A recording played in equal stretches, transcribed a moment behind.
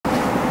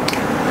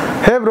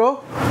bro.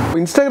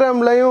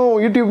 Instagramலயும்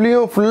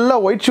YouTubeலயும் ஃபுல்லா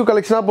white shoe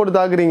கலெக்ஷனா போட்டு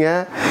தாக்குறீங்க.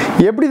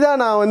 எப்படி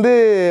தான் நான் வந்து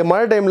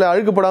மழை டைம்ல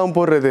அழுக்கு படாம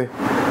போடுறது?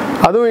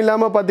 அதுவும்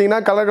இல்லாம பாத்தீங்கன்னா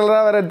கலர்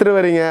கலரா வேற எடுத்துட்டு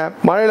வரீங்க.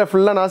 மழையில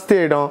ஃபுல்லா நாஸ்தி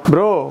ஆயிடும்.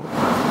 bro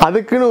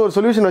அதுக்குன்னு ஒரு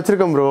சொல்யூஷன்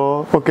வச்சிருக்கேன் bro.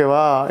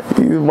 ஓகேவா?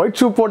 ஒயிட்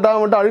ஷூ போட்டா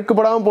மட்டும் அழுக்கு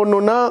படாம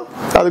போடணும்னா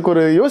அதுக்கு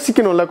ஒரு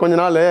யோசிக்கணும்ல, கொஞ்ச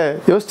நாள்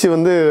யோசிச்சு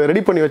வந்து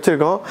ரெடி பண்ணி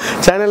வச்சிருக்கோம்.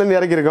 சேனல்ல இருந்து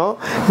இறக்கி இருக்கோம்.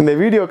 இந்த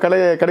வீடியோ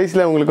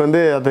கடைசியில உங்களுக்கு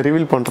வந்து அதை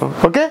ரிவீல் பண்றோம்.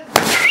 Okay?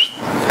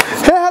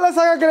 Hey, hello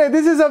Sagakare,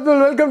 this is Abdul.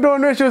 Welcome to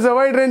One Way Shoes, a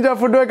wide range of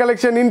footwear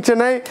collection in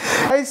Chennai.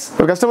 Guys,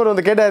 ஒரு கஸ்டமர்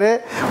வந்து கேட்டாரு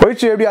ஒயிட்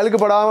ஷூ எப்படி அழுக்கு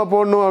படாம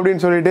போடணும்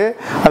அப்படின்னு சொல்லிட்டு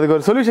அதுக்கு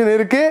ஒரு சொல்யூஷன்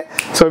இருக்கு.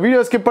 ஸோ வீடியோ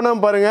ஸ்கிப்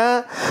பண்ணாம பாருங்க.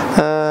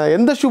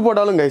 எந்த ஷூ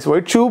போட்டாலும் கைஸ்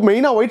ஒயிட் ஷூ,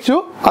 மெயினாக ஒயிட் ஷூ,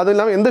 அதுவும்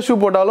இல்லாமல் எந்த ஷூ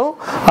போட்டாலும்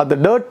அது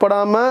டர்ட்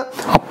படாமல்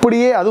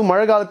அப்படியே, அதுவும்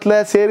மழை காலத்தில்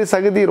சேரு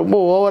சகதி ரொம்ப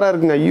ஓவராக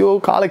இருக்குங்க. ஐயோ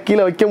காலை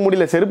கீழே வைக்க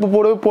முடியல, செருப்பு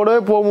போடவே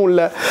போக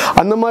முடியல,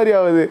 அந்த மாதிரி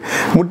ஆகுது.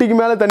 முட்டிக்கு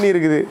மேலே தண்ணி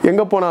இருக்குது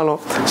எங்கே போனாலும்.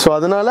 ஸோ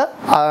அதனால்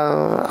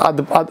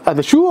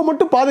அது ஷூவை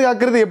மட்டும்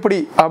பாதுகாக்கிறது எப்படி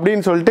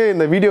அப்படின்னு சொல்லிட்டு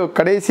இந்த வீடியோ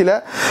கடைசியில்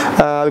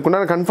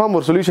அதுக்குண்டான கன்ஃபார்ம்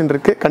ஒரு சொல்யூஷன்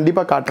இருக்குது,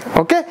 கண்டிப்பாக காட்டுறேன்.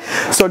 ஓகே?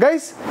 ஸோ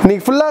கைஸ்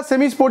இன்னைக்கு ஃபுல்லாக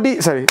செமி ஸ்போர்ட்டி,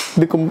 சாரி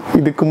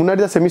இதுக்கு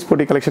முன்னாடி தான் செமி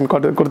ஸ்போர்ட்டி கலெக்ஷன்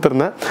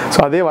கொடுத்துருந்தேன். ஸோ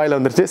அதே வாயில்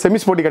வந்துருச்சு.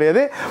 செமி ஸ்போர்ட்டி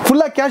கிடையாது,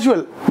 ஃபுல்லாக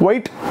casual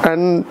white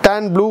and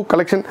tan blue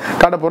collection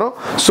காட்ட போகிறோம்.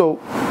 ஸோ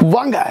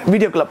வாங்க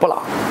வீடியோக்குள்ளே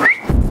போகலாம்.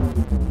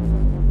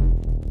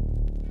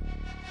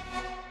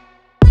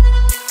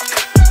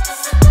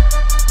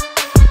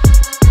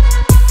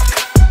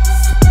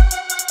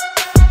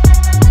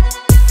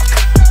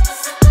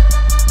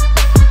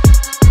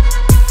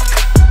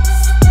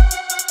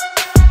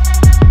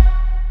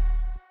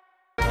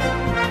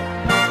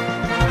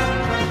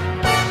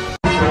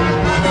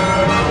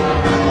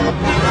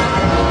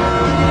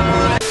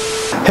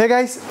 Hey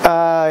guys,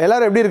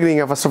 எல்லாரும் எப்படி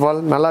இருக்கீங்க? ஃபர்ஸ்ட் ஆஃப் ஆல்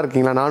நல்லா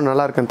இருக்கீங்களா? நானும்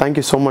நல்லா இருக்கேன்.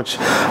 Thank you so much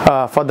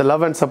for the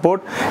love and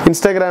support.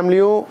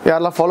 இன்ஸ்டாகிராம்லேயும்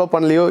யாரெல்லாம் ஃபாலோ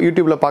பண்ணலையோ,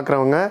 யூடியூப்பில்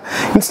பார்க்குறவங்க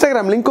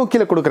இன்ஸ்டாகிராம் லிங்க்கும்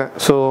கீழே கொடுக்குறேன்.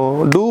 So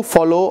two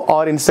follow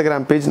R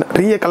Instagram page.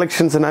 நிறைய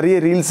கலெக்ஷன்ஸ், நிறைய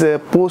ரீல்ஸு,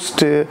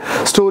 போஸ்ட்டு,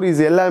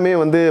 ஸ்டோரிஸ் எல்லாமே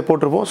வந்து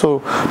போட்டிருப்போம். So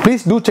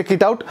please do check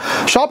it out.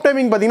 Shop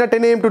timing பார்த்தீங்கன்னா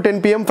 10 AM to 10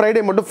 PM,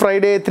 ஃப்ரைடே மட்டும்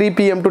ஃப்ரைடே 3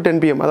 PM to 10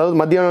 PM, அதாவது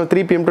மத்தியானம்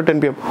 3 PM to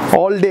 10 PM,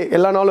 all day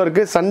எல்லா நாளும்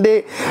இருக்குது. சண்டே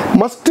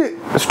மஸ்ட்டு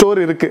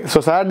ஸ்டோர் இருக்குது. ஸோ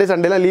சாட்டர்டே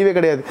சண்டேலாம் லீவே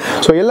கிடையாது.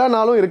 ஸோ எல்லா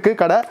நாளும் இருக்குது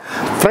கடை.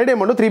 ஃப்ரைடே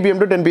மட்டும் 3 PM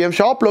to 10 PM.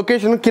 Shop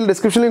location கீழே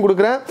டிஸ்கிரிப்ஷன்லையும்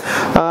கொடுக்குறேன்.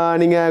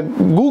 நீங்கள்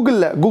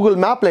கூகுள்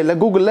மேப்பில் இல்லை,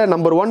 கூகுளில்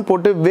நம்பர் 1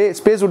 போட்டு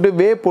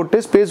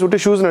ஸ்பேஸ் விட்டு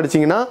ஷூஸ்னு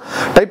அடிச்சிங்கன்னா,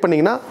 டைப்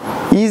பண்ணிங்கன்னா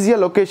ஈஸியாக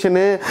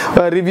லொக்கேஷனு,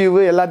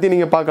 ரிவ்யூவு எல்லாத்தையும்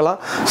நீங்கள் பார்க்கலாம்.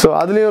 ஸோ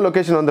அதுலேயும்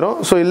லொக்கேஷன் வந்துடும்.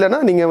 ஸோ இல்லைனா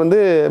நீங்கள் வந்து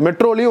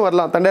மெட்ரோலையும்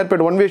வரலாம்.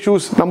 தண்டியார்பேட் ஒன் வே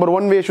ஷூஸ், நம்பர்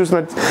 1 வே ஷூஸ்,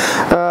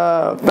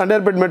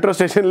 தண்டியார்பேட் மெட்ரோ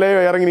ஸ்டேஷனில்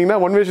இறங்கினீங்கன்னா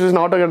ஒன் வே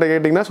ஷூஸ்னு ஆட்டோ கிட்ட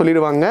கேட்டிங்கன்னா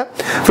சொல்லிடுவாங்க.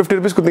 50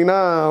 rupees கொடுத்தீங்கன்னா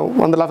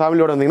வந்துடலாம்.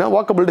 ஃபேமிலியோட வந்தீங்கன்னா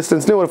வாக்கபிள்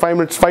டிஸ்டன்ஸ்லேயும் ஒரு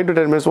 5 to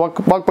 10 minutes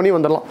வாக் பண்ணி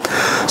வந்துடலாம்.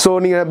 ஸோ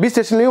நீங்கள் பி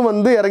ஸ்டேஷன்லேயும்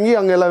வந்து இறங்கி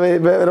அங்கே எல்லாம்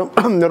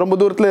ரொம்ப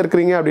தூரத்தில்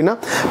இருக்கிறீங்க அப்படின்னா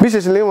பி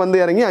ஸ்டேஷன்லேயும் வந்து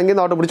இறங்கி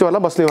அங்கேருந்து ஆட்டோ பிடிச்சி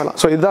வரலாம், பஸ்லேயும் வரலாம்.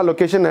 ஸோ இதுதான்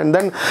location and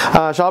then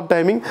shop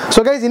timing.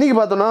 So guys இன்றைக்கி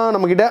பார்த்தோன்னா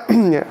நம்மக்கிட்ட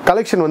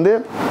கலெக்ஷன் வந்து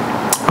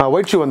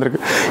ஒயிட் ஷூ வந்திருக்கு.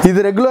 இது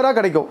ரெகுலராக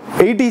கிடைக்கும்.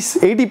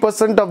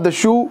 80% of the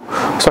shoe,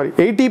 sorry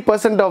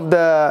 80% of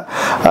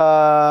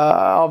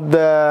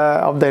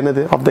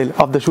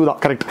the shoe தான்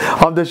கரெக்ட்.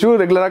 ஆஃப் த ஷூ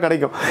ரெகுலராக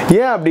கிடைக்கும்.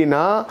 ஏன்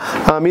அப்படின்னா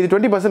மீதி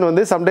 20%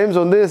 வந்து சம்டைம்ஸ்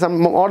வந்து சம்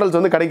மாடல்ஸ்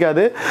வந்து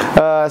கிடைக்காது.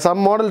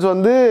 சம் மாடல்ஸ்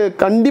வந்து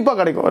கண்டிப்பாக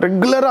கிடைக்கும்.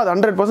 ரெகுலராக அது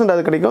 100%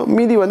 அது கிடைக்கும்.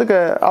 மீதி வந்து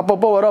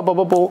அப்பப்போ வரும்,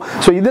 அப்பப்போ போகும்.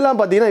 ஸோ இதெல்லாம்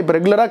பார்த்தீங்கன்னா இப்போ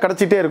ரெகுலராக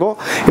கிடச்சிட்டே இருக்கும்.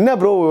 என்ன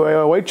ப்ரோ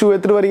ஒயிட் ஷூ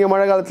எடுத்துகிட்டு வரீங்க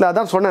மழை காலத்தில்?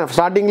 அதான் சொன்னேன்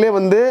ஸ்டார்டிங்லேயே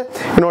வந்து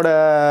என்னோட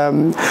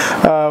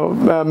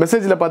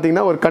மெசேஜில்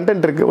பார்த்தீங்கன்னா ஒரு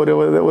கண்டென்ட் இருக்குது,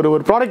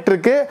 ஒரு ப்ராடக்ட்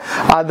இருக்குது.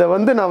 அதை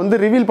வந்து நான் வந்து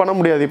ரிவீல் பண்ண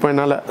முடியாது இப்போ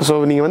என்னால். ஸோ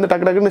நீங்கள் வந்து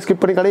டக்குன்னு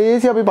ஸ்கிப் பண்ணி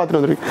கடைசியாக போய் பார்த்துட்டு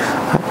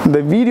வந்துருக்கீங்க. இந்த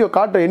வீடியோ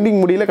காட்டுற எண்டிங்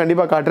முடியல,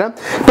 கண்டிப்பாக காட்டுறேன்.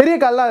 பெரிய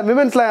காலில்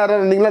விமென்ஸ்லாம்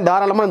யாராவது இருந்தீங்கன்னா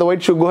தாராளமாக இந்த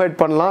ஒயிட் ஷூ கோ ஹெட்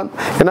பண்ணலாம்.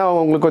 ஏன்னா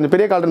உங்களுக்கு கொஞ்சம்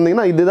பெரிய கால்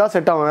இருந்தீங்கன்னா இதுதான்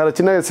செட் ஆகும், வேறு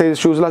சின்ன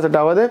சைஸ் ஷூஸ்லாம் செட்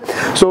ஆகாது.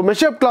 ஸோ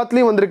மெஷப்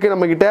கிளாத்லேயும் வந்திருக்கு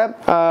நம்மக்கிட்ட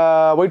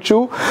white shoe.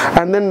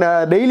 And then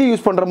daily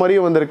use பண்ணுற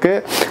மாதிரியும் வந்திருக்கு.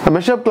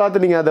 மெஷப் கிளாத்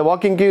நீங்கள் அதை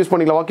வாக்கிங்க்கு யூஸ்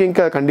பண்ணிக்கலாம்.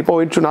 வாக்கிங்க்கு கண்டிப்பாக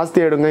ஒயிட் ஷூ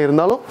நாஸ்தி ஆகிடுங்க.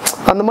 இருந்தாலும்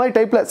அந்த மாதிரி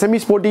டைப்பில் செமி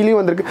ஸ்போர்ட்டிலையும்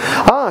வந்திருக்கு.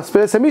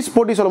 செமி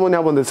ஸ்போர்ட்டி சொல்லும் போது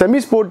ஞாபகம் வந்து செமி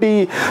ஸ்போர்ட்டி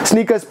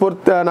ஸ்னீக்கர்ஸ்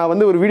பொறுத்து நான்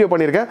வந்து ஒரு வீடியோ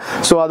பண்ணியிருக்கேன்.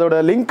 ஸோ அதோட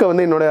லிங்க்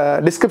வந்து என்னோட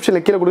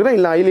டிஸ்கிரிப்ஷனில் கீழே கொடுக்குறேன்,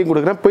 இல்லை ஐ லிங்க்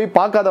கொடுக்குறேன். போய்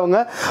பார்க்காதவங்க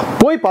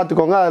போய்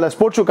பார்த்துக்கோங்க. அதில்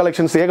ஸ்போர்ட்ஸ் ஷூ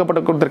கலெக்ஷன்ஸ்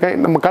ஏகப்பட்ட கொடுத்துருக்கேன்.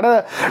 நம்ம கடை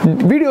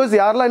வீடியோஸ்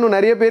யாரெல்லாம் இன்னும்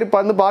நிறைய பேர்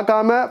வந்து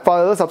பார்க்காம,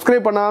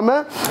 சப்ஸ்கிரைப்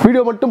பண்ணாமல்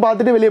வீடியோ மட்டும்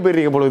பார்த்துட்டு வெளியே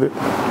போயிடுறீங்க பொழுது.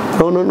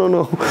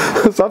 நோ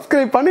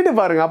சப்ஸ்கிரைப் பண்ணிட்டு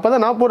பாருங்க,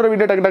 அப்பதான் நான் போடுற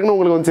வீடியோ டக்குன்னு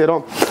உங்களுக்கு வந்து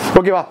சேரும்.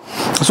 ஓகேவா?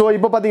 ஸோ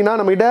இப்போ பார்த்தீங்கன்னா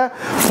நம்மகிட்ட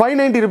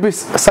 590 rupees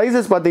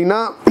சைஸஸ்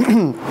பார்த்தீங்கன்னா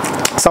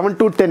 7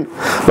 to 10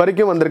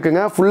 வரைக்கும்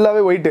வந்திருக்குங்க.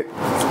 ஃபுல்லாகவே ஒயிட்டு.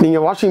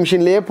 நீங்கள் வாஷிங்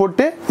மிஷின்லேயே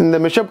போட்டு இந்த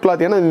மெஷப்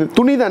கிளாத், ஏன்னா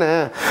துணி தானே.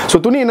 ஸோ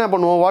துணி என்ன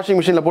பண்ணுவோம், வாஷிங்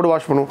மிஷினில் போட்டு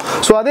வாஷ் பண்ணுவோம்.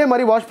 ஸோ அதே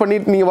மாதிரி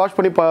நீங்கள் வாஷ்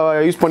பண்ணி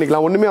யூஸ்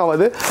பண்ணிக்கலாம். ஒன்றுமே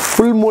ஆகாது.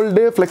 ஃபுல்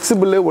மோல்டு,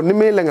 ஃப்ளெக்சிபிள்,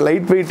 ஒன்றுமே இல்லைங்க.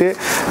 Light weight.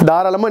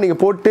 தாராளமாக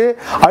நீங்கள் போட்டு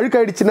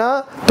அழுக்காயிடுச்சுன்னா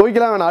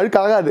துவைக்கலாம் வேணாம்,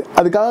 அழுக்காகாது.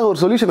 அதுக்காக ஒரு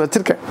சொல்யூஷன்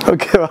வச்சுருக்கேன்.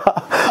 ஓகேவா?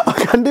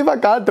 கண்டிப்பாக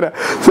காட்டுறேன்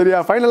சரியா,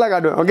 ஃபைனலாக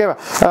காட்டுவேன் ஓகேவா.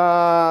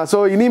 ஸோ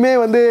இனிமேல்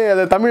வந்து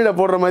அதை தமிழில்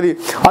போடுற மாதிரி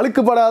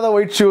அழுக்குப்படாத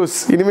ஒயிட் ஷூஸ்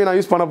இனிமேல் நான்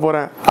யூஸ் பண்ண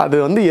போகிறேன். அது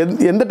வந்து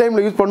எந்த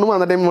டைமில் யூஸ் பண்ணணுமோ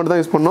அந்த டைம் மட்டும்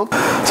தான் யூஸ் பண்ணணும்.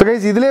 ஸோ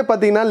கைஸ் இதிலே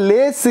பார்த்தீங்கன்னா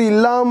லேஸ்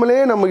இல்லாமலே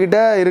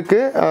நம்மக்கிட்ட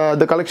இருக்குது,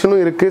 அந்த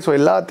கலெக்ஷனும் இருக்குது. ஸோ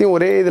எல்லாத்தையும்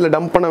ஒரே இதில்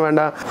டம்ப் பண்ண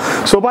வேண்டாம்.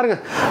 ஸோ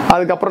பாருங்கள்,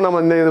 அதுக்கப்புறம்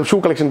நம்ம இந்த ஷூ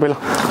கலெக்ஷன்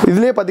போயிடலாம்.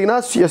 இதுலேயே பார்த்தீங்கன்னா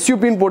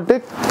எஸ்யூபின்னு போட்டு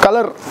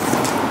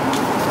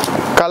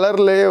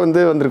கலர்லேயே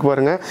வந்திருக்கு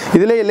பாருங்க.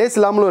 இதுலேயே லேஸ்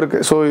இல்லாமலும்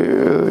இருக்குது. ஸோ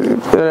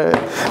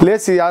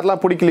லேஸ் யாரெல்லாம்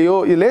பிடிக்கலையோ,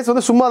 இது லேஸ்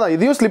வந்து சும்மா தான்,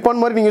 இதையும் ஸ்லிப் ஆன்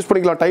மாதிரி நீங்கள் யூஸ்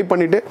பண்ணிக்கலாம். டைப்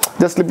பண்ணிவிட்டு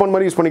ஜஸ்ட் ஸ்லிப் ஆன்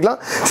மாதிரி யூஸ் பண்ணிக்கலாம்.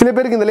 சில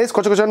பேருக்கு இந்த லேஸ்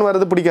கொச்சன்னு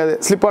வரது பிடிக்காது,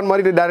 ஸ்லிப் ஆன்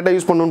மாதிரி டேரெக்டாக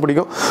யூஸ் பண்ணணும்னு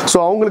பிடிக்கும். ஸோ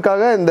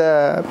அவங்களுக்காக இந்த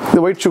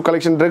ஒயிட் ஷூ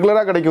கலெக்ஷன்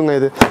ரெகுலராக கிடைக்குங்க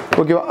இது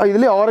ஓகேவா.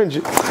 இதுலேயே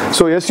ஆரஞ்சு,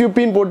 ஸோ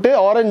எஸ்யூபின்னு போட்டு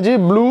orange,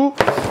 blue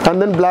and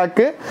then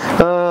block,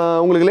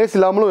 உங்களுக்கு லேஸ்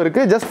இல்லாமலும்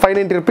இருக்குது. Just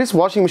 590 rupees.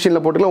 வாஷிங்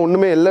மிஷினில் போட்டுக்கலாம்,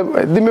 ஒன்றுமே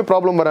எதுவுமே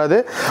ப்ராப்ளம் வராது,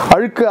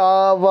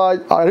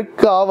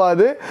 அழுக்கு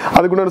ஆகாது.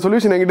 அதுக்குண்டான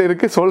சொல்யூஷன் என்கிட்ட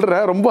இருக்குது,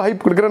 சொல்கிறேன். ரொம்ப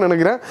ஹைப் கொடுக்குறேன்னு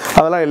நினைக்கிறேன்,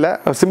 அதெல்லாம் இல்லை,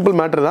 சிம்பிள்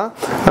மேட்ரு தான்.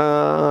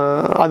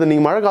 அது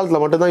நீங்கள் மழை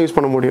காலத்தில் மட்டும் தான் யூஸ்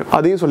பண்ண முடியும்,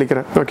 அதையும்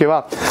சொல்லிக்கிறேன் ஓகேவா.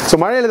 ஸோ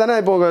மழையில் தானே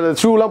இப்போ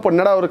ஷூலாம்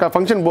என்னடா ஒரு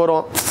ஃபங்க்ஷன்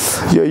போகிறோம்,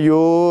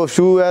 ஐயோ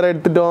ஷூ வேறு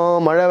எடுத்துட்டோம்,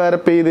 மழை வேறு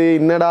பெய்யுது,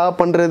 என்னடா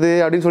பண்ணுறது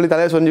அப்படின்னு சொல்லி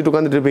தலையை சொஞ்சிட்டு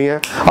உட்காந்துட்டு இருப்பீங்க.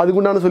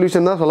 அதுக்குண்டான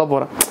சொல்யூஷன் தான் சொல்ல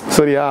போகிறேன்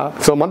சரியா.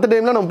 ஸோ மற்ற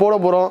டைம்லாம் நம்ம போட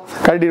போகிறோம்,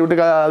 கழட்டி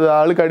விட்டு அது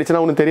அழுக்கு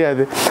அடிச்சுன்னா ஒன்றும்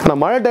தெரியாது. ஆனால்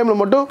மழை டைமில்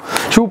மட்டும்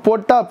ஷூ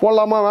போட்டால்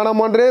போடலாமா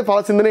வேணாமான்றே பல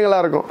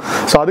சிந்தனைகளாக இருக்கும்.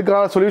 ஸோ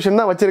அதுக்கான சொல்யூஷன்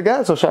தான்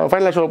வச்சுருக்கேன். ஸோ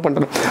ஃபைனலாக ஷோ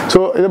பண்ணுறேன். ஸோ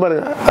இது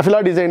பாருங்கள், ஃபிலா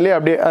டிசைன்லேயே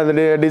அப்படியே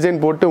அந்த டிசைன்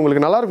போட்டு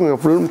உங்களுக்கு நல்லாயிருக்குங்க.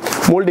 ஃபுல்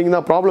மோல்டிங்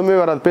தான், ப்ராப்ளமே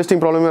வராது,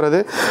 பேஸ்டிங் ப்ராப்ளமே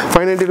வராது.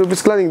 590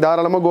 rupeesக்குலாம் நீங்கள்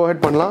தாராளமாக கோ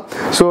ஹெட் பண்ணலாம்.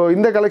 ஸோ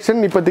இந்த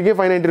கலெக்ஷன் இப்போதைக்கு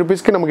 590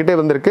 rupeesக்கு நம்மக்கிட்டே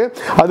வந்திருக்கு.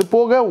 அது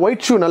போக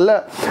ஒயிட் ஷூ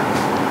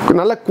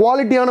நல்ல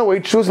குவாலிட்டியான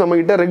ஒயிட் ஷூஸ்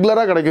நம்மக்கிட்ட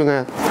ரெகுலராக கிடைக்குங்க.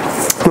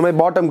 இந்த மாதிரி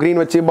பாட்டம் க்ரீன்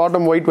வச்சு,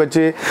 பாட்டம் ஒயிட்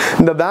வச்சு,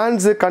 இந்த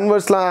வேன்ஸு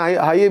கன்வர்ஸ்லாம்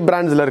ஹை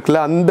பிராண்ட்ஸில் இருக்குல்ல,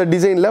 அந்த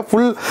டிசைனில்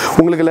ஃபுல்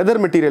உங்களுக்கு லெதர்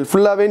மெட்டீரியல்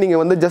ஃபுல்லாகவே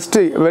நீங்கள் வந்து ஜஸ்ட்டு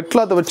வெட்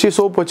கிளாத்தை வச்சு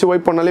சோப் வச்சு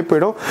ஒயிட் பண்ணாலே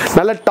போயிடும்.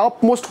 நல்ல டாப்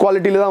மோஸ்ட்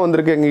குவாலிட்டியில் தான்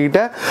வந்திருக்கு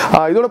எங்ககிட்ட.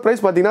 இதோட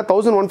ப்ரைஸ் பார்த்தீங்கன்னா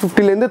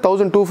 1150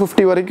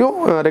 1250 வரைக்கும்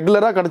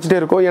ரெகுலராக கிடச்சிட்டே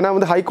இருக்கும். ஏன்னா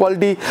வந்து ஹை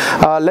குவாலிட்டி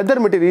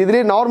லெதர் மெட்டீரியல்.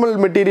 இதுலேயே நார்மல்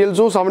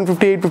மெட்டீரியல்ஸும்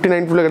 750 850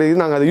 950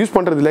 கிடைக்குது. நாங்கள் அதை யூஸ்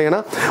பண்ணுறது இல்லை,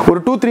 ஏன்னா ஒரு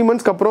 2-3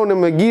 monthsக்கு அப்புறம்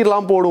நம்ம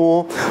கீர்லாம்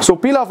போடுவோம், ஸோ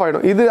பீல் ஆஃப்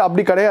ஆகிடும். இது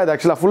அப்படி கிடையாது,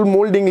 ஆக்சுவலாக ஃபுல்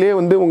மோல்டிங்லேயே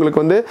வந்து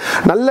உங்களுக்கு வந்து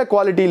நல்ல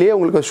குவாலிட்டிலேயே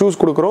உங்களுக்கு ஷூஸ்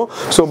கொடுக்குறோம்.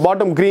 So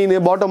bottom green,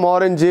 bottom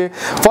orange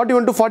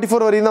 41 to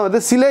 44 வரையும் தான் வருது.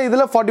 சில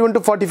இதில் 41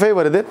 to 45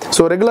 வருது.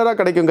 ஸோ ரெகுலராக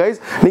கிடைக்கும் கைஸ்.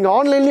 நீங்கள்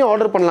ஆன்லைன்லேயும்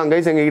ஆர்டர் பண்ணலாம்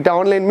கைஸ் எங்ககிட்ட.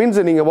 ஆன்லைன் மீன்ஸ்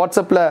நீங்கள்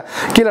வாட்ஸ்அப்பில்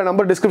கீழே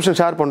நம்பர் டிஸ்கிரிப்ஷன்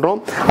ஷேர்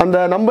பண்ணுறோம், அந்த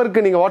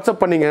நம்பருக்கு நீங்கள்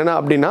வாட்ஸ்அப் பண்ணீங்கன்னா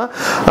அப்படின்னா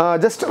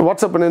ஜஸ்ட்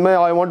வாட்ஸ்அப் பண்ணி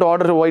மாதிரி I want to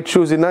order white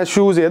shoes, என்ன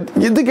ஷூஸ்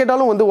எது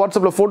கேட்டாலும் வந்து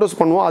வாட்ஸ்அப்பில் ஃபோட்டோஸ்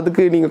பண்ணுவோம்.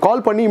 அதுக்கு நீங்கள்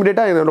கால் பண்ணி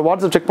இமீடியட்டாக என்னோட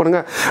வாட்ஸ்அப் செக்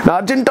பண்ணுங்கள். நான்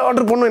அர்ஜென்ட்டாக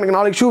ஆர்டர் பண்ணணும், எனக்கு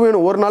நாளைக்கு ஷூ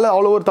வேணும், ஒரு நாள்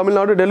ஆல் ஓவர்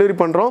தமிழ்நாடு டெலிவரி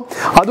பண்ணுறோம்.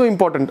 அதுவும்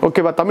இம்பார்ட்டன்ட்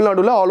ஓகேவா.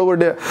 தமிழ்நாடுல all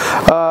over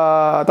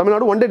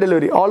Tamil Nadu 1 day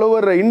delivery. All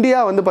over India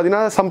வந்து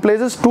பார்த்தீங்கன்னா some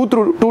places 2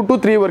 to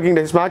 3 working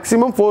days,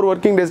 maximum 4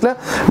 working daysல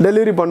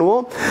delivery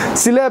பண்ணுவோம்.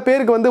 சில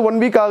பேருக்கு வந்து 1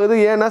 week ஆகுது,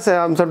 ஏன்னா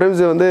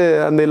சம்டைம்ஸ் வந்து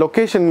அந்த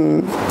லொக்கேஷன்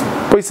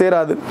போய்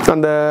சேராது,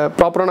 அந்த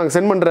ப்ராப்பராக நாங்கள்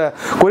சென்ட் பண்ணுற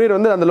கொரியர்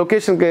வந்து அந்த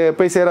லொக்கேஷனுக்கு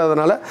போய்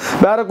சேராதனால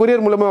வேறு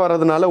கொரியர் மூலமாக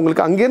வரதுனால,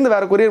 உங்களுக்கு அங்கேருந்து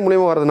வேறு கொரியர்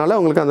மூலமாக வரதுனால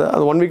உங்களுக்கு அந்த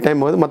 1 week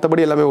டைம் ஆகுது.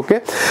 மற்றபடி எல்லாமே ஓகே.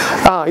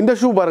 இந்த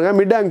ஷூ பாருங்கள்,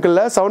 மிட்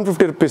ஆங்கிளில்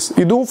 750 rupees.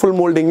 இதுவும் ஃபுல்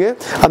மோல்டிங்கு,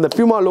 அந்த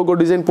பியூமா லோகோ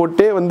டிசைன்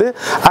போட்டே வந்து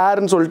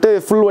ஏர்ன்னு சொல்லிட்டு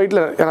ஃபுல்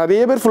ஒயிட்டில்.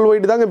 நிறைய பேர் ஃபுல்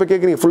ஒயிட் தாங்க இப்போ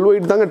கேட்குறீங்க, ஃபுல்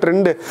ஒயிட் தாங்க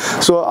ட்ரெண்டு.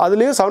 ஸோ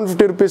அதுலேயும்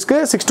 750 rupeesக்கு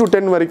 6 to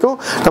 10 வரைக்கும்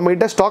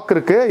நம்மகிட்ட ஸ்டாக்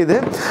இருக்குது. இது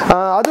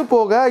அது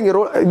போக இங்கே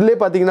இதுலேயே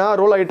பார்த்தீங்கன்னா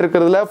ரோல் ஆகிட்டு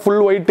இருக்கிறதுல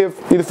ஃபுல் ஒயிட்டு,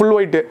 இது full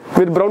white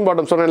with brown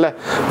bottom சொன்னேன்ல,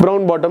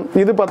 ப்ரௌன் பாட்டம்.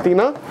 இது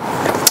பார்த்தீங்கன்னா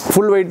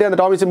ஃபுல் ஒயிட்டு, அந்த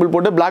டாமி சிம்பிள்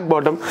போட்டு பிளாக்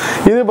பாட்டம்.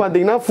 இது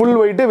பார்த்தீங்கன்னா full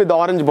white with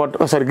orange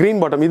bottom, sorry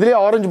green bottom. இதுலேயே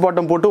ஆரஞ்சு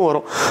பாட்டம் போட்டும்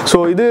வரும். ஸோ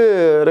இது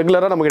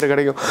ரெகுலராக நம்மகிட்ட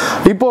கிடைக்கும்.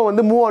 இப்போ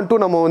வந்து மூவ் ஆன் டு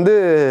நம்ம வந்து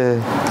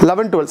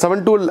 11 12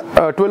 7 to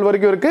 12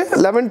 வரைக்கும் இருக்குது,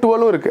 11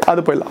 12 இருக்குது.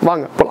 அது போயிடலாம்,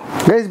 வாங்க போகலாம்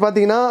கைஸ்.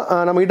 பார்த்தீங்கன்னா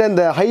நம்மகிட்ட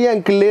இந்த ஹை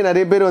ஆங்கிள்லேயே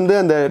நிறைய பேர் வந்து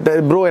அந்த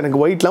ப்ரோ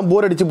எனக்கு ஒயிட்லாம்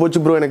போர் அடிச்சு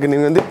போச்சு ப்ரோ, எனக்கு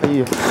நீங்கள் வந்து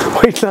ஐயோ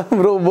ஒயிட்லாம்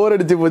ப்ரோ போர்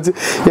அடிச்சு போச்சு,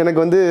 எனக்கு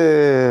வந்து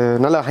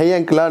நல்ல ஹை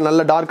ஆங்கிளாக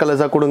நல்ல டார்க்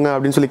கலர்ஸாக கொடுங்க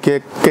அப்படின்னு சொல்லி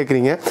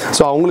கேட்குறீங்க.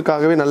 ஸோ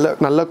அவங்களுக்காகவே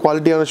நல்ல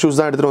குவாலிட்டியான ஷூஸ்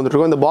தான் எடுத்துகிட்டு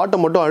வந்துருக்கோம். இந்த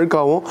பாட்டம் மட்டும்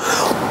அழுக்காகும்.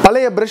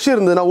 பழைய ப்ரஷ்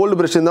இருந்ததுன்னா, ஓல்டு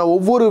ப்ரஷ் இருந்தால்,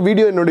 ஒவ்வொரு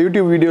வீடியோ என்னோட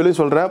யூடியூப் வீடியோலையும்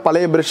சொல்கிறேன்,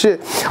 பழைய ப்ரஷ்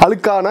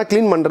அழுக்கானா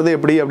க்ளீன் பண்ணுறது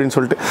எப்படி அப்படின்னு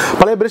சொல்லிட்டு.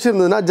 பழைய ப்ரஷ்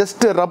இருந்ததுன்னா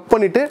ஜஸ்ட் ரப்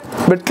பண்ணிவிட்டு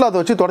வெட் கிளாத்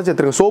வச்சு தொடச்சி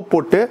எடுத்துருங்க. சோப்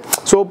போட்டு,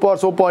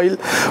 சோப் ஆயில்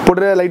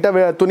போட்டு லைட்டாக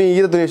ஈர துணி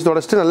வச்சு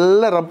தொடச்சிட்டு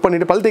நல்லா ரப்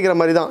பண்ணிவிட்டு, பல் தேய்க்கிற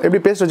மாதிரி தான்,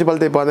 எப்படி பேஸ்ட் வச்சு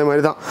பல் தேய்ப்போம் அதே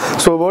மாதிரி தான்.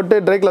 ஸோ போட்டு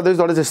ட்ரை கிளாத்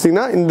வச்சு தொடச்சி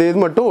வச்சிட்டிங்கன்னா இந்த இது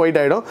மட்டும் ஒயிட்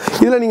ஆகிடும்.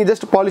 இதில் நீங்கள்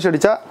ஜஸ்ட் பாலிஷ்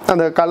அடித்தா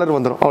அந்த கலர்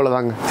வந்துடும்,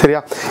 அவ்வளோதாங்க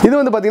சரியா. இது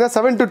வந்து பார்த்தீங்கன்னா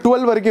 7 to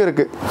 12 வரைக்கும்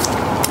இருக்குது.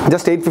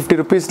 ஜஸ்ட் 850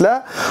 rupeesல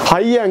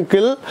ஹை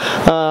ஆங்கிள்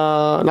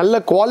நல்ல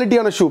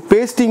குவாலிட்டியான ஷூ.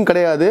 பேஸ்டிங்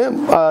கிடையாது,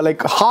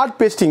 like heart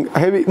pasting,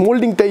 heavy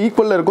moulding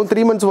ஈக்குவலில் இருக்கும்.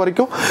 3 months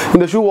வரைக்கும்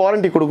இந்த ஷூ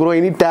வாரண்டி கொடுக்குறோம்.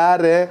 எனி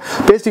டேரு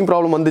பேஸ்டிங்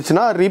ப்ராப்ளம்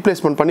வந்துச்சுன்னா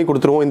ரீப்ளேஸ்மெண்ட் பண்ணி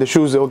கொடுத்துருவோம் இந்த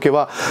ஷூஸ்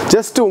ஓகேவா.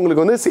 ஜஸ்ட்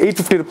உங்களுக்கு வந்து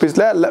 850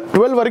 rupeesல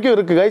 12 வரைக்கும்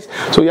இருக்குது கைஸ்.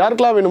 ஸோ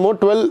யாருக்கெல்லாம் வேணுமோ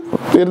 12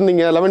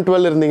 இருந்தீங்க, 11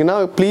 12 இருந்தீங்கன்னா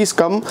please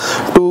come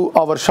to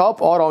our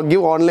shop R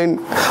give online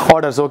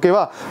orders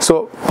ஓகேவா. ஸோ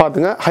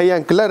பார்த்துங்க, ஹை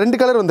ஆங்கிளில்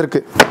 2 கலர்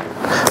வந்திருக்கு,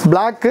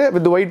 black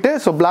with white,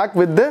 so black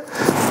with the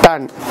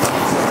tan.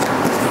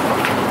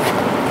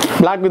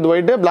 black with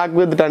white, black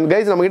with tan.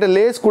 Guys, நம்மகிட்ட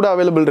லேஸ் கூட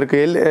அவைலபிள் இருக்கு.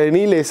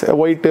 நீ lace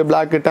white,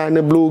 black, tan,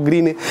 blue,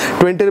 green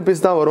 20 rupees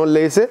தான் வரும்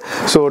லேஸ்.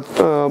 ஸோ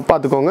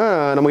பார்த்துக்கோங்க,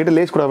 நம்மகிட்ட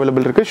லேஸ் கூட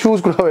அவைலபிள் இருக்கு,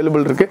 ஷூஸ் கூட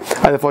அவைலபிள் இருக்கு.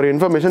 அது ஃபார்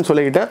இன்ஃபர்மேஷன்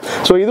சொல்லிக்கிட்டேன்.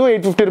 ஸோ இதுவும்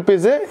 850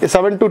 rupees,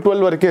 7 to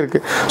 12 வரைக்கும்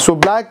இருக்கு. So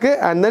black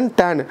and then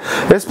tan.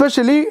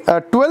 Especially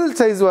 12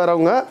 size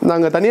வரவங்க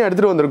நாங்கள் தனியாக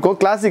எடுத்துகிட்டு வந்திருக்கோம்.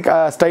 கிளாசிக்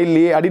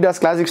ஸ்டைல்லையே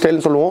அடிடாஸ் கிளாசிக்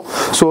ஸ்டைல்னு சொல்லுவோம்.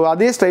 ஸோ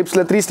அதே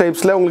ஸ்டைப்ஸில் 3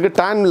 ஸ்டைப்ஸில் உங்களுக்கு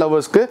tan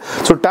லவர்ஸ்க்கு,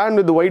 so tan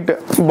with white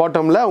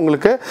பாட்டமில்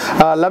உங்களுக்கு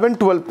 11,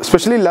 12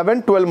 ஸ்பெஷலி 11,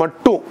 12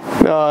 மட்டும்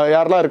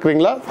யாரெல்லாம்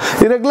இருக்கிறீங்களா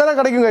இது ரெகுலராக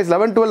கிடைக்கும் கைஸ்.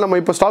 11, 12 நம்ம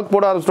இப்போ ஸ்டாக்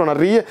போட ஆரம்பிச்சிட்டோம்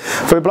நிறைய.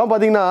 இப்போ இப்போலாம்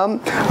பார்த்தீங்கன்னா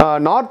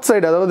நார்த்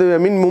சைடு, அதாவது ஐ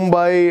மீன்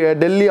மும்பை,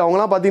 டெல்லி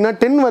அவங்கலாம் பார்த்தீங்கன்னா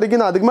 10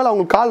 வரைக்கும் தான். அதுக்கு மேலே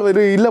அவங்க கால்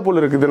இல்லை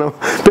போல இருக்குது. நம்ம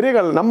பெரிய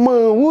கால் நம்ம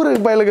ஊர்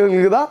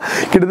பயலுக்கு தான்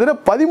கிட்டத்தட்ட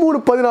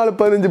 13, 14,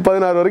 15,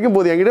 16 வரைக்கும்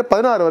போகுது. என்கிட்ட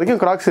 16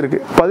 வரைக்கும் கிராக்ஸ்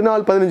இருக்குது.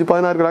 14, 15,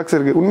 16 கிராக்ஸ்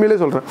இருக்குது. உண்மையிலே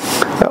சொல்கிறேன்.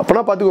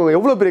 அப்போனா பார்த்துக்கோங்க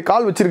எவ்வளோ பெரிய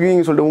கால்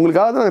வச்சிருக்கீங்கன்னு சொல்லிட்டு.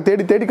 உங்களுக்காக தான் நாங்கள்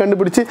தேடி தேடி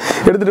கண்டுபிடிச்சி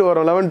எடுத்துகிட்டு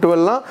வரோம் 11,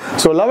 12லாம்.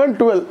 ஸோ 11,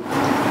 12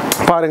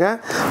 பாருங்க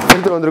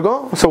எடுத்துட்டு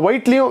வந்திருக்கோம். ஸோ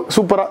ஒயிட்லேயும்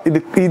சூப்பராக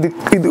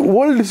இது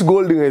ஓல்ட் இஸ்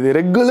கோல்டுங்க. இது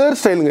ரெகுலர்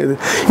ஸ்டைலுங்க.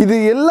 இது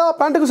எல்லா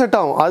பேண்ட்டுக்கும் செட்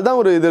ஆகும். அதுதான்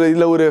ஒரு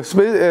இதில் ஒரு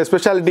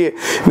ஸ்பெஷாலிட்டியே.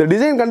 இந்த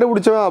டிசைன்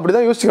கண்டுபிடிச்சவன் அப்படி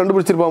தான் யோசிச்சு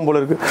கண்டுபிடிச்சிருப்பான் போல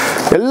இருக்கு.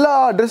 எல்லா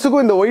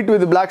ட்ரெஸ்ஸுக்கும் இந்த ஒயிட்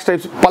வித் பிளாக்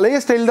ஸ்டைப்ஸ்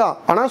பழைய ஸ்டைல் தான்,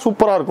 ஆனால்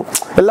சூப்பராக இருக்கும்.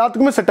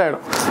 எல்லாத்துக்குமே செட்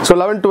ஆகிடும். ஸோ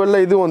 11,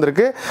 12 இதுவும்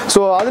வந்திருக்கு.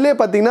 ஸோ அதிலே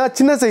பார்த்தீங்கன்னா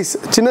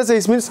சின்ன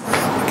சைஸ் மீன்ஸ்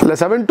இல்லை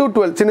 7 to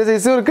 12 சின்ன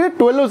சைஸும் இருக்குது,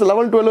 12,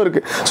 11, 12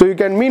 இருக்குது. So you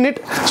can mean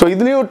it. So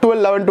இதுலேயும் 12,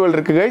 11, 12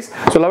 இருக்குது கைஸ்.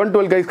 ஸோ 11,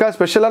 12 கைஸ்க்காக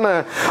ஸ்பெஷலாக நான்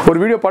ஒரு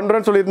வீடியோ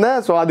பண்ணுறேன்னு சொல்லியிருந்தேன்.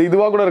 ஸோ அது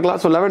இதுவாக கூட இருக்கலாம்.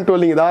 ஸோ 11,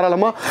 12 நீங்கள்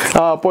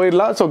தாராளமாக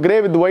போயிடலாம். So grey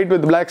with white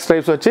with black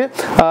stripes வச்சு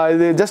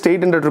இது ஜஸ்ட்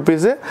 800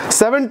 rupees.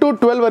 7 to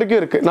 12 வரைக்கும்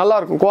இருக்குது.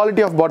 நல்லாயிருக்கும்.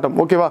 குவாலிட்டி ஆஃப் பாட்டம்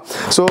ஓகேவா.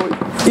 ஸோ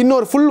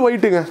இன்னொரு ஃபுல்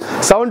ஒயிட்டுங்க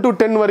 7 to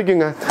 10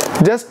 வரைக்குங்க.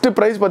 ஜஸ்ட்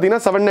ப்ரைஸ்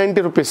பார்த்தீங்கன்னா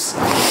 790 rupees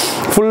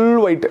ஃபுல்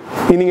ஒயிட்.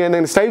 நீங்கள் இந்த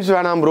ஸ்டைப்ஸ்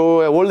வேணாம் ப்ரோ,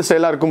 ஓல்டு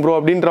ஸ்டைலாக இருக்கும் ப்ரோ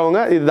அப்படின்றவங்க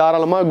இது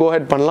தாராளமாக கோ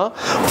ஹெட் பண்ணலாம்.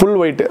 ஃபுல்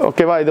ஒயிட்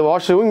ஓகேவா. இது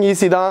வாஷும்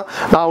ஈஸி தான்.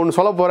 நான் ஒன்று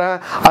சொல்ல போகிறேன்,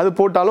 அது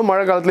போட்டாலும்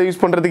மழை காலத்தில்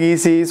யூஸ் பண்ணுறதுக்கு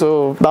ஈஸி. ஸோ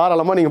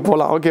தாராளமாக நீங்கள்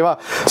போகலாம் ஓகேவா.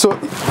 ஸோ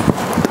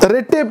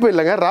ரெட் டேப்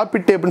இல்லைங்க,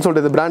 ராபிட் டேப்னு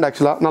சொல்கிறது பிராண்ட்.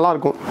 ஆக்சுவலாக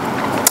நல்லாயிருக்கும்,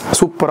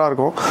 சூப்பராக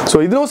இருக்கும். ஸோ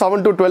இதுவும்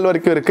 7 to 12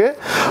 வரைக்கும் இருக்குது.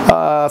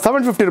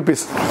 750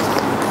 rupees.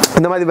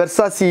 இந்த மாதிரி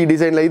வெர்சாசி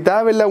டிசைனில் இது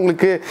தேவையில்லை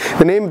உங்களுக்கு,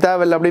 இந்த நேம்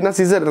தேவையில்லை அப்படின்னா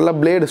சிசர் நல்லா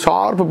பிளேடு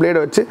ஷார்ப்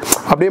பிளேடை வச்சு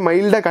அப்படியே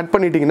மைல்டாக கட்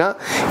பண்ணிட்டீங்கன்னா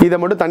இதை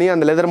மட்டும் தனியாக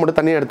அந்த லெதர் மட்டும்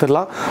தனியாக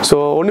எடுத்துடலாம். ஸோ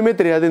ஒன்றுமே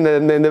தெரியாது.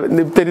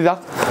 இந்த தெரியுதா,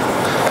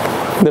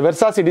 இந்த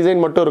வெர்சாசி டிசைன்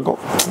மட்டும் இருக்கும்.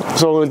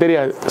 ஸோ உங்களுக்கு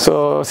தெரியாது. ஸோ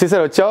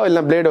சிசர் வச்சோ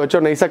இல்லை பிளேடை வச்சோ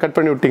நைஸாக கட்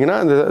பண்ணி விட்டிங்கன்னா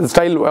அந்த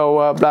style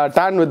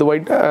tan with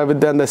white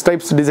with அந்த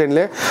ஸ்டைப்ஸ்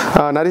டிசைன்லேயே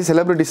நிறைய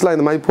செலிப்ரிட்டிஸ்லாம்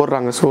இந்த மாதிரி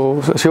போடுறாங்க. ஸோ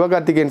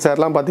சிவகார்த்திகேயன்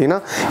சார்லாம் பார்த்தீங்கன்னா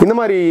இந்த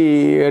மாதிரி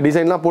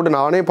டிசைன்லாம் போட்டு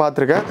நானே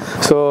பார்த்துருக்கேன்.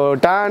 ஸோ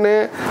டேனு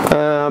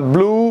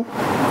ப்ளூ,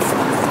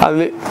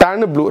 அது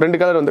டேனு ப்ளூ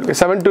 2 கலர் வந்திருக்கு.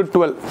 7 to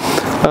 12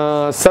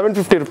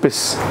 750 rupees.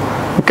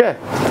 Okay,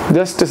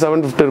 just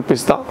 750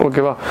 rupees தான்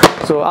ஓகேவா.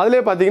 ஸோ அதிலே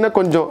பார்த்தீங்கன்னா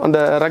கொஞ்சம் அந்த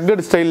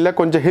ரக்கட் ஸ்டைலில்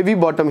கொஞ்சம் heavy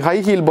bottom, high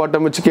heel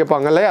bottom வச்சு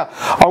கேட்பாங்க இல்லையா,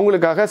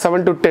 அவங்களுக்காக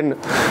 7 to 10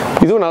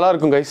 இதுவும்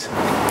நல்லாயிருக்கும் கைஸ்.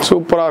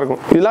 சூப்பராக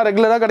இருக்கும். இதெல்லாம்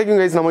ரெகுலராக கிடைக்கும்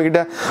கைஸ்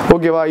நம்மக்கிட்ட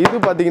ஓகேவா. இது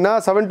பார்த்தீங்கன்னா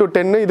 7 to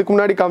 10. இதுக்கு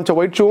முன்னாடி காமிச்ச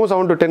ஒயிட் ஷூவும்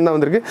 7 to 10 தான்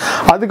வந்திருக்கு.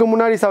 அதுக்கு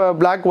முன்னாடி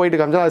பிளாக் ஒயிட்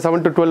காமிச்சா அது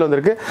 7 to 12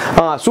 வந்திருக்கு.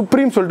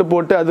 சுப்ரீம் சொல்லிட்டு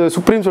போட்டு, அது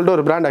சுப்ரீம் சொல்லிட்டு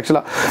ஒரு பிராண்ட்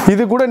ஆக்சுவலாக.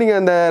 இது கூட நீங்கள்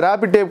அந்த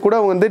ரேபிட் டேப் கூட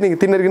வந்து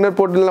நீங்கள் தின்னர்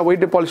போட்டு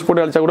ஒயிட் பாலிஷ்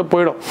போட்டு அழிச்சா கூட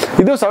போயிடும்.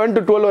 இதுவும் 7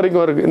 to 12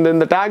 வரைக்கும் இருக்குது.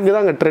 இந்த டேக்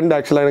தான் அங்கே ட்ரெண்ட்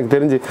ஆக்சுவலாக எனக்கு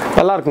தெரிஞ்சு.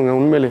 நல்லா இருக்குங்க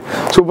உண்மையிலே,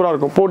 சூப்பராக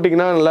இருக்கும்.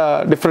 போட்டிங்கன்னா நல்லா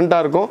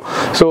டிஃப்ரெண்ட்டாக இருக்கும்.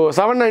 ஸோ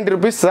 790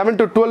 rupees 7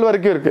 to 12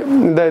 வரைக்கும்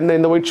இருக்குது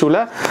இந்த ஒயிட்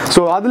ஷூவில்.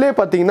 ஸோ அதிலே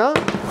பார்த்தீங்கன்னா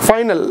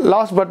final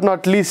last but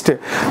not least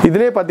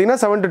இதுலேயே பார்த்தீங்கன்னா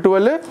 7 to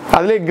 12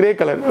 அதிலே கிரே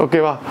கலர்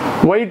ஓகேவா.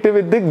 ஒயிட்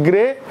வித்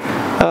கிரே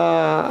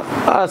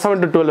 7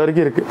 to 12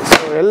 வரைக்கும் இருக்குது. ஸோ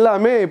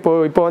எல்லாமே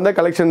இப்போ வந்த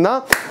கலெக்ஷன் தான்.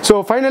 So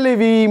finally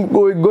we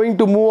going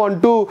to move on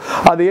to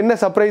அது என்ன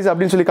சர்ப்ரைஸ்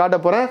அப்படின்னு சொல்லி காட்ட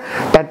போகிறேன்.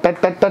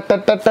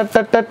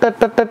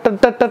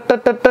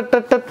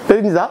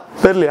 தெரிஞ்சுதா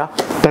தெரியலையா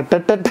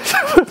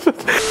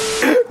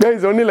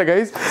கைஸ்? ஒன்றும் இல்லை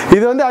கைஸ்,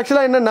 இது வந்து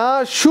ஆக்சுவலாக என்னென்னா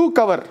ஷூ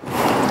கவர்.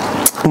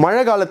 மழை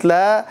காலத்தில்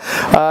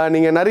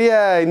நீங்கள் நிறைய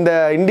இந்த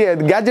இந்தியா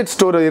கேஜெட்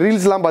ஸ்டோர்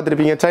ரீல்ஸ்லாம்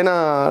பார்த்துருப்பீங்க. சைனா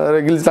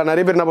ரீல்ஸ்லாம்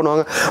நிறைய பேர் என்ன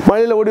பண்ணுவாங்க,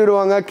 மழையில் ஓடி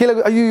விடுவாங்க, கீழே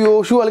ஐயோ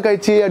ஷூ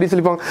அழுக்காயிடுச்சு அப்படின்னு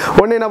சொல்லிப்பாங்க.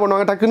 உடனே என்ன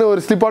பண்ணுவாங்க, டக்குன்னு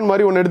ஒரு ஸ்லிப்பான்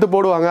மாதிரி ஒன்று எடுத்து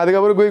போடுவாங்க.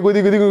 அதுக்கப்புறம்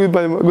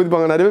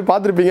குதிப்பாங்க. நிறைய பேர்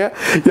பார்த்துருப்பீங்க.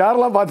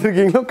 யாரெல்லாம்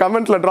பார்த்துருக்கீங்களோ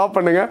கமெண்ட்டில் ட்ராப்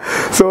பண்ணுங்கள்.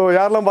 ஸோ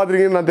யாரெல்லாம்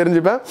பார்த்துருக்கீங்கன்னு நான்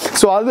தெரிஞ்சுப்பேன்.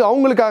 ஸோ அது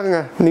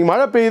அவங்களுக்காகங்க. நீங்கள்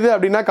மழை பெய்யுது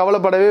அப்படின்னா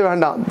கவலைப்படவே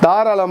வேண்டாம்.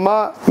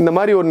 தாராளமாக இந்த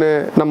மாதிரி ஒன்று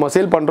நம்ம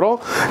சேல் பண்ணுறோம்.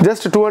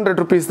 ஜஸ்ட்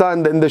 200 rupees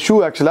தான் இந்த ஷூ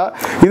ஆக்சுவலாக.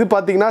 இது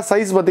பார்த்தீங்கன்னா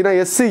சைஸ் பார்த்தீங்கன்னா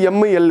S, M,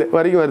 L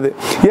வரைக்கும் வருது.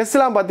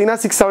 எஸ்லாம் பார்த்தீங்கன்னா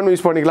 6, 7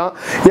 யூஸ் பண்ணிக்கலாம்.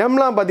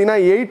 எம்லாம் பார்த்தீங்கன்னா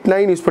 8,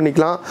 9 யூஸ்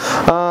பண்ணிக்கலாம்.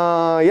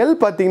 எல்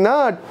பார்த்தீங்கன்னா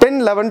 10,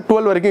 11,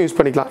 12 வரைக்கும் யூஸ்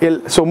பண்ணிக்கலாம் எல்.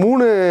 ஸோ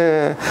 3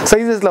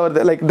 சைஸஸில்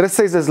வருது, லைக் ட்ரெஸ்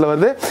சைஸஸில்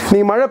வருது.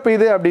 நீங்கள் மழை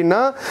பெய்யுது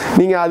அப்படின்னா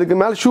நீங்கள் அதுக்கு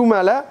மேலே ஷூ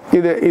மேலே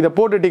இதை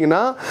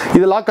போட்டுட்டிங்கன்னா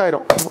இது லாக்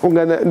ஆயிரும்.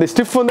 உங்கள் இந்த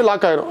ஸ்டிஃப் வந்து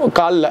லாக் ஆயிரும்.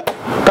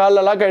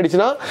 காலில் லாக்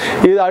ஆகிடுச்சுன்னா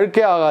இது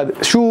அழுக்கே ஆகாது.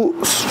 Shoe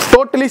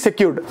totally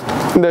secured.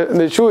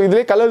 இந்த ஷூ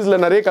இதுலேயே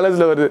கலர்ஸில் நிறைய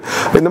கலர்ஸில் வருது.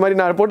 இந்த மாதிரி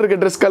நான் போட்டிருக்க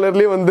ட்ரெஸ்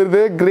கலர்லேயே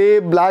வந்துடுது, கிரே,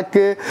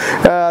 பிளாக்கு,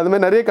 அது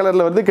மாதிரி நிறைய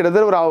கலரில் வருது.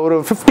 கிட்டத்தட்ட ஒரு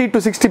 50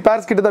 to 60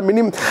 பேர்ஸ் கிட்ட தான்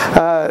மினிமம்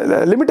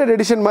லிமிடெட்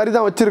எடிஷன் மாதிரி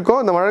தான்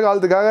வச்சுருக்கோம். இந்த மழை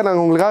காலத்துக்காக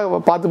நாங்கள்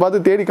உங்களுக்காக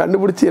பார்த்து தேடி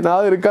கண்டுபிடிச்சி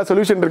ஏதாவது இருக்கா,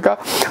 சொல்யூஷன் இருக்கா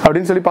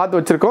அப்படின்னு சொல்லி பார்த்து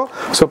வச்சுருக்கோம்.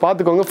 ஸோ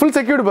பார்த்துக்கோங்க. ஃபுல்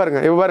செக்யூர்டு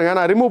பாருங்கள். இப்போ பாருங்கள்,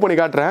 நான் ரிமூவ் பண்ணி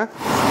காட்டுறேன்.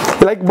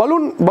 Like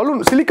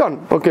balloon silicon.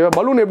 Okay,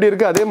 balloon எப்படி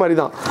இருக்குது அதே மாதிரி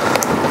தான்.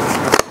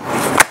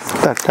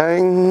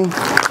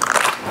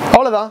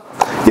 அவ்வளோதான்.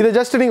 இதை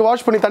ஜஸ்ட் நீங்கள்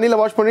வாஷ் பண்ணி தண்ணியில்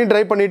வாஷ் பண்ணி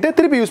ட்ரை பண்ணிவிட்டு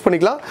திருப்பி யூஸ்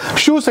பண்ணிக்கலாம்.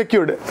 Shoe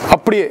secured.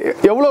 அப்படியே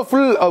எவ்வளோ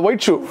ஃபுல்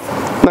ஒயிட் ஷூ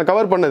நான்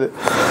கவர் பண்ணது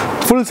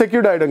ஃபுல்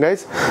செக்யூர்ட் ஆகிடும்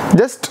கைஸ்.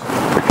 ஜஸ்ட்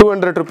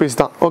 200 rupees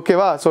தான்.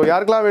 ஓகேவா? ஸோ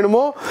யாருக்கெல்லாம்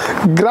வேணுமோ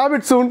கிராப்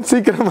இட் சூன்.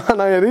 சீக்கிரமாக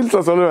நான் என்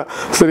ரீல்ஸில் சொல்லுவேன்.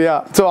 சரியா?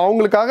 ஸோ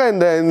அவங்களுக்காக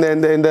இந்த இந்த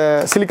இந்த இந்த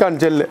silicon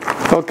gel.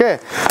 Okay,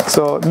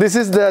 so this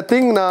is the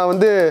thing. நான்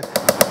வந்து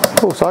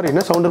சாரி,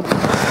 என்ன சவுண்டு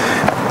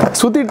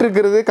சுற்றிட்டு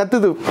இருக்கிறது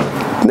கத்துது.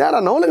 நேரா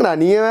நவுலுங்கண்ணா,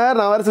 நீங்கள் வேறு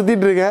நான் வேறு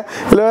சுற்றிட்டு இருக்கேன்,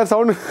 இல்லை வேறு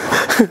சவுண்டு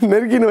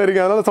நெருக்கின்னு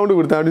வரீங்க, அதனால சவுண்டு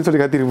கொடுத்தேன் அப்படின்னு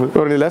சொல்லி கத்திருப்பேன்.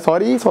 ஒரு இல்லை,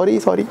 சாரி.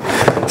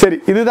 சரி,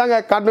 இதுதாங்க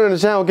காட்டணும்னு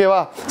நினச்சேன்.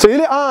 ஓகேவா? ஸோ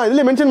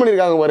இதுலேயே மென்ஷன்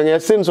பண்ணியிருக்காங்க பாருங்க,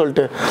 எஸ்ன்னு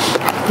சொல்லிட்டு.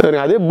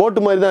 அதே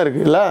போட்டு மாதிரி தான்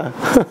இருக்குது இல்லை?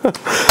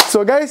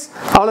 ஸோ கைஸ்,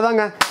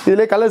 அவ்வளோதாங்க.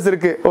 இதுலேயே கலர்ஸ்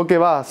இருக்குது.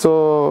 ஓகேவா? ஸோ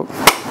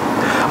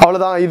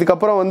அவ்வளோதான்.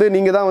 இதுக்கப்புறம் வந்து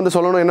நீங்கள் தான் வந்து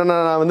சொல்லணும் என்னென்ன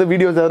நான் வந்து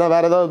வீடியோஸ் எதனா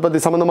வேறு ஏதாவது பற்றி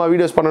சம்மந்தமாக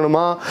வீடியோஸ்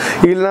பண்ணணுமா,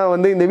 இல்லைனா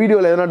வந்து இந்த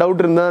வீடியோவில் எதனா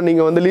டவுட் இருந்தால்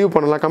நீங்கள் வந்து லீவ்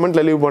பண்ணலாம்,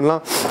 கமெண்ட்டில் லீவ்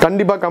பண்ணலாம்.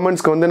 கண்டிப்பாக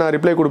கமெண்ட்ஸ்க்கு வந்து நான்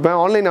ரிப்ளை கொடுப்பேன்.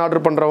 ஆன்லைன்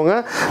ஆர்டர் பண்ணுறவங்க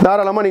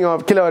தாராளமாக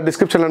நீங்கள் கீழே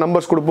டிஸ்கிரிப்ஷனில்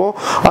நம்பர்ஸ் கொடுப்போம்.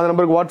 அந்த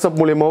நம்பருக்கு வாட்ஸ்அப்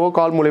மூலியமாவோ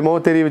கால்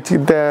மூலியமாவோ தெரிவிச்சு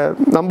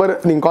நம்பர்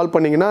நீங்கள் கால்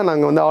பண்ணிங்கன்னா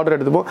நாங்கள் வந்து ஆர்டர்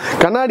எடுத்துப்போம்.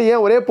 கண்ணாடி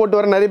ஏன் ஒரே போட்டு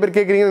வர நிறைய பேர்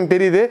கேட்குறீங்கன்னு எனக்கு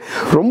தெரியுது.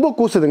 ரொம்ப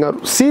கூசுதுங்க,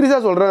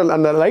 சீரியஸாக சொல்கிறேன்.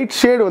 அந்த லைட்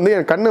ஷேடு வந்து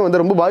என் கண்ணை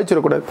வந்து ரொம்ப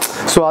பாதிச்சிடக்கூடாது.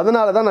 ஸோ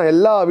அதனால தான் நான்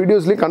எல்லா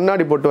வீடியோஸ்லையும்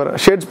கண்ணாடி போட்டு வரேன்.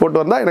 ஷேட்ஸ் போட்டு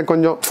வந்தால்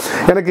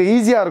எனக்கு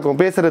ஈஸியாக இருக்கும்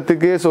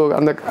பேசுகிறதுக்கு. ஸோ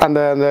அந்த அந்த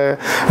அந்த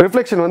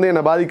ரிஃப்ளெக்ஷன் வந்து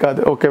என்னை பாதிக்காது.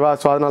 ஓகேவா?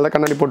 ஸோ அதனால தான்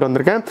கண்ணாடி போட்டு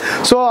வந்திருக்கேன்.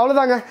 ஸோ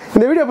அவ்வளோதாங்க.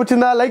 இந்த வீடியோ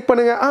பிடிச்சிருந்தா லைக்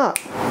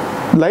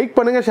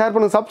பண்ணுங்கள், ஷேர்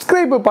பண்ணுங்கள்,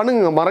 சப்ஸ்கிரைப்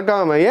பண்ணுங்க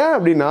மறக்காமல். ஏன்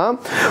அப்படின்னா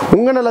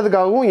உங்கள்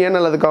நல்லதுக்காகவும் என்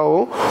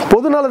நல்லதுக்காகவும்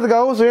பொது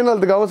நல்லதுக்காகவும்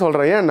சுயநலத்துக்காகவும்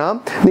சொல்கிறேன். ஏன்னா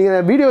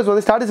நீங்கள் வீடியோஸ்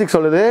வந்து ஸ்டாட்டிஸ்டிக்ஸ்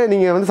சொல்லுது,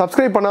 நீங்கள் வந்து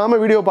சப்ஸ்கிரைப் பண்ணாமல்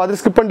வீடியோ பார்த்து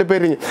ஸ்கிப் பண்ணிட்டு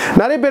போயிடுறீங்க.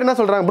 நிறைய பேர் என்ன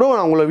சொல்கிறாங்க, ப்ரோ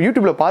நான் உங்களை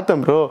யூடியூப்பில்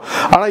பார்த்தேன் ப்ரோ,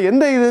 ஆனால்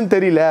எந்த இதுன்னு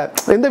தெரியல,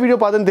 எந்த வீடியோ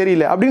பார்த்தேன்னு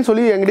தெரியல அப்படின்னு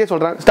சொல்லி எங்கிட்டே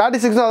சொல்கிறாங்க.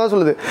 ஸ்டாட்டிஸ்டிக்ஸும் அதான்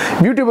சொல்லுது,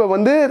 யூடியூப்பை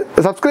வந்து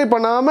சப்ஸ்கிரைப்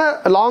பண்ணாமல்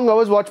லாங்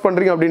ஹவர்ஸ் வாட்ச்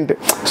பண்ணுறீங்க அப்படின்ட்டு.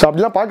 ஸோ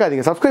அப்படிலாம்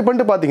பார்க்காதீங்க. சப்ஸ்கிரைப்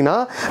பண்ணிட்டு பார்த்தீங்கன்னா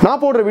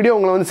நான் போடுற வீடியோ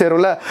உங்களை வந்து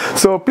சேரும்ல.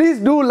 So please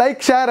do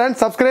like, share and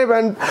subscribe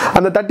and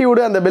அந்த தட்டி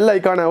விடு அந்த பெல்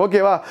ஐக்கான.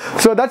 ஓகேவா?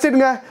 So that's it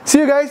guys. See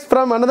you guys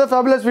from another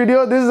fabulous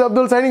video. This is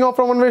Abdul signing off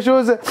from One Way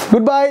Shoes.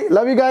 Goodbye.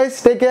 Love you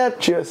guys. Take care.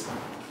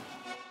 Cheers.